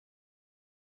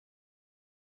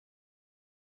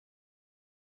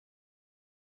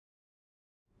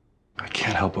I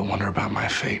can't help but wonder about my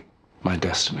fate, my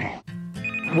destiny.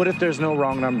 What if there's no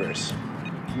wrong numbers?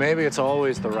 Maybe it's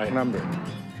always the right number.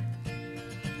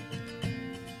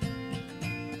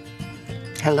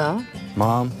 Hello?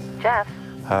 Mom? Jeff?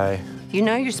 Hi. You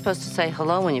know you're supposed to say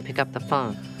hello when you pick up the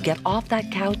phone. Get off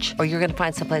that couch or you're gonna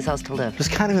find someplace else to live.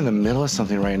 Just kind of in the middle of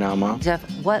something right now, Mom. Jeff,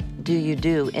 what do you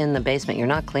do in the basement? You're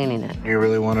not cleaning it. You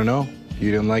really want to know?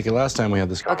 You didn't like it last time we had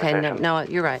this Okay, conversation. no,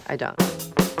 you're right, I don't.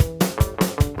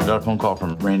 I got a phone call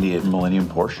from Randy at Millennium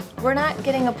Porsche. We're not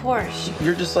getting a Porsche.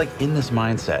 You're just like in this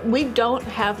mindset. We don't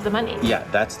have the money. Yeah,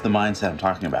 that's the mindset I'm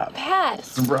talking about. Pat.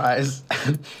 Surprise.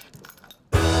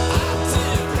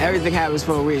 Everything happens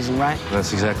for a reason, right?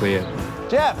 That's exactly it.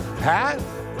 Jeff, Pat,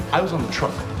 I was on the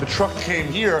truck. The truck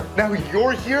came here. Now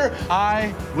you're here?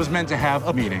 I was meant to have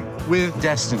a meeting with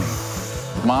Destiny.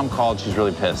 Mom called, she's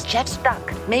really pissed. Jeff's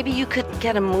stuck. Maybe you could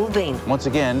get him moving. Once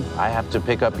again, I have to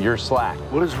pick up your slack.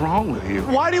 What is wrong with you?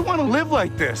 Why do you want to live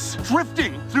like this?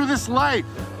 Drifting through this life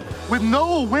with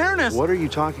no awareness. What are you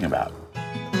talking about?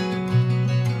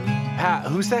 Pat,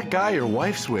 who's that guy your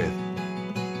wife's with?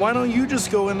 Why don't you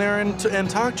just go in there and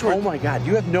talk to her? Oh my God,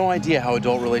 you have no idea how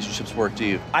adult relationships work, do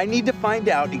you? I need to find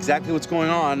out exactly what's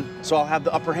going on so I'll have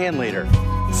the upper hand later.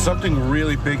 Something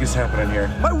really big is happening here.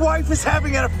 My wife is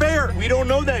having an affair. We don't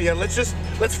know that yet.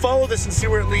 Let's follow this and see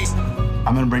where it leads.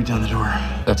 I'm gonna break down the door.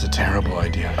 That's a terrible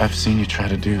idea. I've seen you try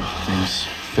to do things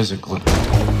physically.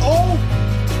 Oh!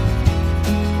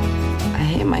 I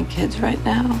hate my kids right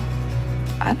now.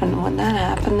 I don't know when that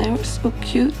happened. They were so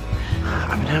cute.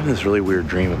 I've been having this really weird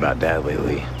dream about Dad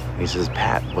lately. He says,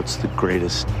 Pat, what's the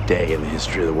greatest day in the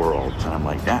history of the world? And I'm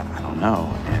like, Dad, I don't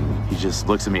know. And he just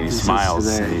looks at me and he smiles.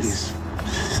 And He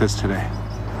says today.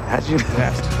 How'd you know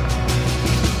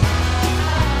that?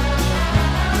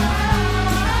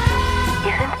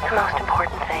 Isn't the most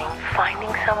important thing finding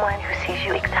someone who sees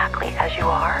you exactly as you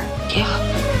are? Yeah.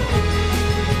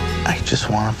 I just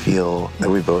want to feel that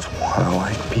we both want to,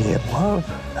 like, be in love.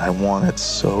 I want it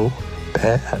so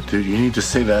bad. Dude, you need to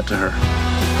say that to her.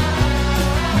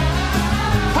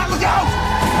 Pat, look out!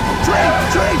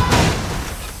 Tree!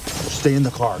 Stay in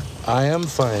the car. I am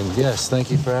fine. Yes,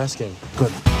 thank you for asking.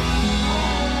 Good.